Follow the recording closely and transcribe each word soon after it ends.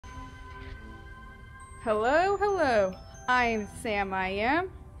Hello, hello. I'm Sam. I am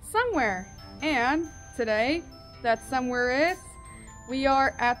somewhere, and today, that somewhere is, we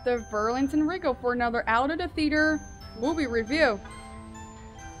are at the Burlington Regal for another Out of the Theater movie review.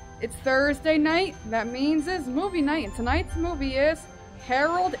 It's Thursday night. That means it's movie night, and tonight's movie is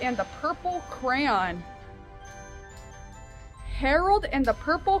Harold and the Purple Crayon. Harold and the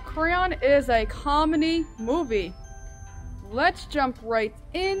Purple Crayon is a comedy movie. Let's jump right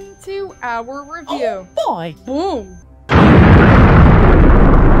into our review. Oh boy! Boom!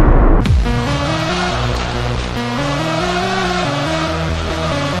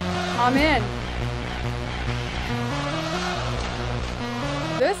 I'm in.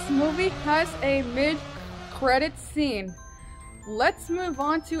 This movie has a mid-credit scene. Let's move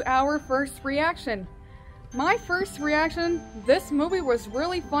on to our first reaction. My first reaction, this movie was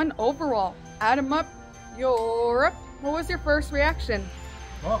really fun overall. Adam up, you're up. What was your first reaction?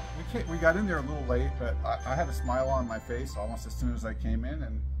 Well, we got in there a little late, but I had a smile on my face almost as soon as I came in,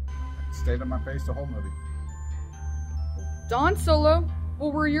 and it stayed on my face the whole movie. Don Solo,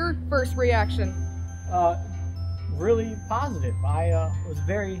 what were your first reaction? Really positive. I was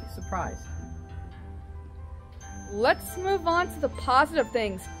very surprised. Let's move on to the positive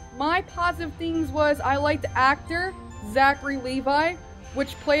things. My positive things was I liked the actor, Zachary Levi, which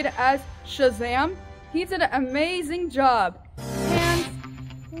played as Shazam. He did an amazing job. Hands,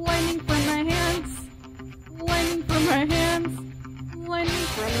 lightning from my hands, lightning from my hands, lightning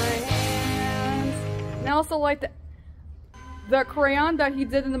from my hands. And I also like the crayon that he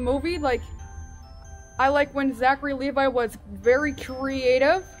did in the movie. I like when Zachary Levi was very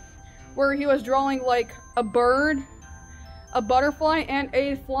creative, where he was drawing like a bird, a butterfly, and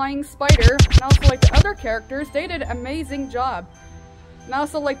a flying spider. And I also like the other characters. They did an amazing job. And I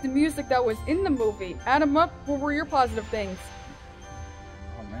also like the music that was in the movie. Adam up, what were your positive things?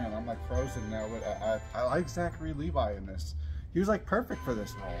 Oh man, I'm like frozen now, but I like Zachary Levi in this. He was like perfect for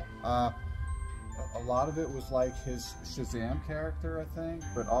this role. A lot of it was like his Shazam character, I think,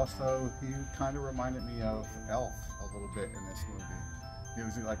 but also he kind of reminded me of Elf a little bit in this movie. He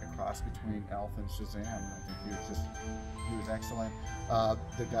was like a cross between Elf and Shazam. I think he was excellent.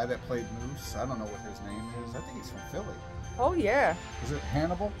 The guy that played Moose, I don't know what his name is. I think he's from Philly. Oh yeah. Is it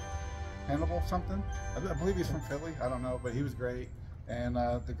Hannibal? Hannibal something? I believe he's from Philly. I don't know, but he was great. And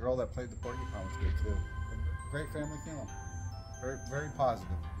the girl that played the porcupine was good too. Great family film. Very, very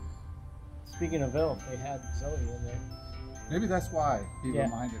positive. Speaking of Elf, they had Zoe in there. Maybe that's why he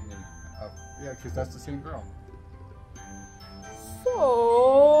reminded me of. Yeah, because that's the same girl.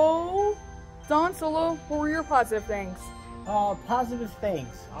 So, Don Solo, what were your positive things? Positive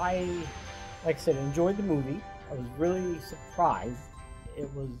things. Like I said, enjoyed the movie. I was really surprised. It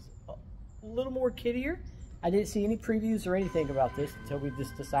was a little more kiddier. I didn't see any previews or anything about this until we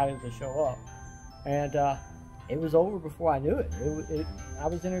just decided to show up. And it was over before I knew it. I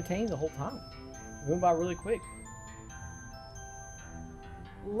was entertained the whole time. It went by really quick.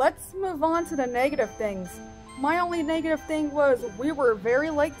 Let's move on to the negative things. My only negative thing was we were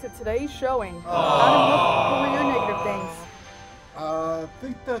very late to today's showing. Adam, what were your negative things? I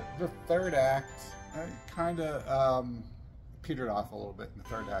think that the third act kind of petered off a little bit in the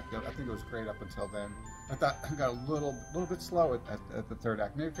third act. I think it was great up until then. I thought it got a little bit slow at the third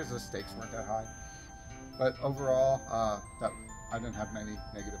act, maybe because the stakes weren't that high. But overall, I didn't have many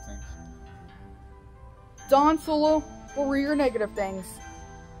negative things. Don Solo, what were your negative things?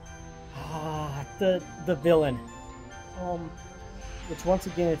 The villain. Which once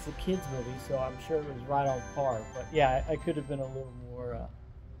again, it's a kids movie, so I'm sure it was right on par. But yeah, I could have been a little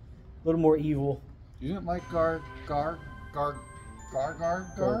more evil. You didn't like Gar? Garchewong.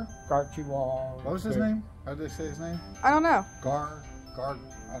 What was his name? How did they say his name? I don't know. Gar. I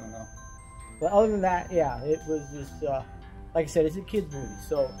don't know. But other than that, yeah, it was just like I said, it's a kids movie,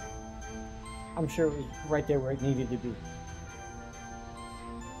 so I'm sure it was right there where it needed to be.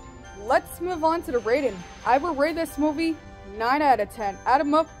 Let's move on to the rating. I would rate this movie 9 out of 10.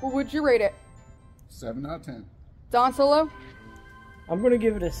 Adam up, what would you rate it? 7 out of 10. Don Solo? I'm going to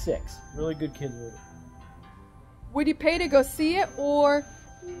give it a 6. Really good kids movie. Would you pay to go see it, or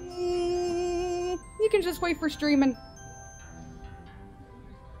you can just wait for streaming?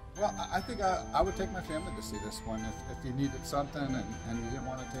 Well, I think I would take my family to see this one if you needed something and you didn't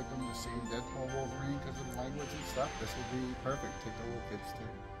want to take them to see Deadpool, Wolverine because of the language and stuff. This would be perfect. Take the little kids too.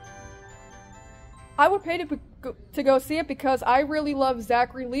 I would pay to go see it because I really love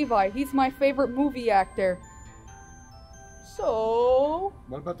Zachary Levi. He's my favorite movie actor. So...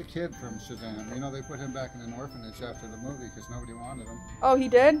 What about the kid from Shazam? You know, they put him back in an orphanage after the movie because nobody wanted him. Oh, he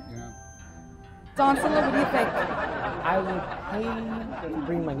did? Yeah. Don Solo, what do you think? I would pay to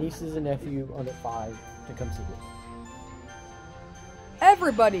bring my nieces and nephew under 5 to come see this.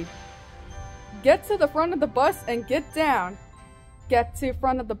 Everybody, get to the front of the bus and get down. Get to the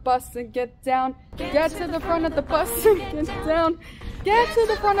front of the bus and get down. Get to the front of the bus and get down. Get to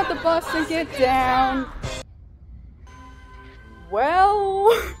the front of the bus and get down.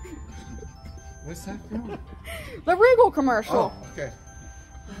 Well... What's that from? The Regal commercial. Oh, okay.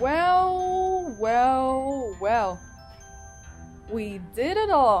 Well, well, well. We did it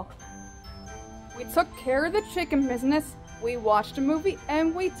all. We took care of the chicken business, we watched a movie,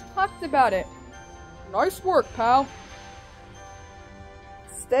 and we talked about it. Nice work, pal.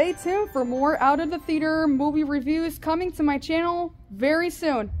 Stay tuned for more out of the theater movie reviews coming to my channel very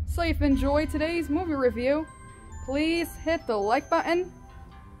soon. So if you enjoyed today's movie review, please hit the like button.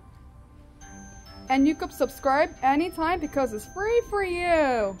 And you can subscribe anytime because it's free for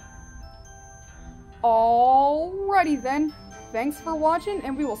you. Alrighty then. Thanks for watching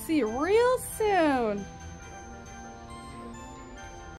and we will see you real soon.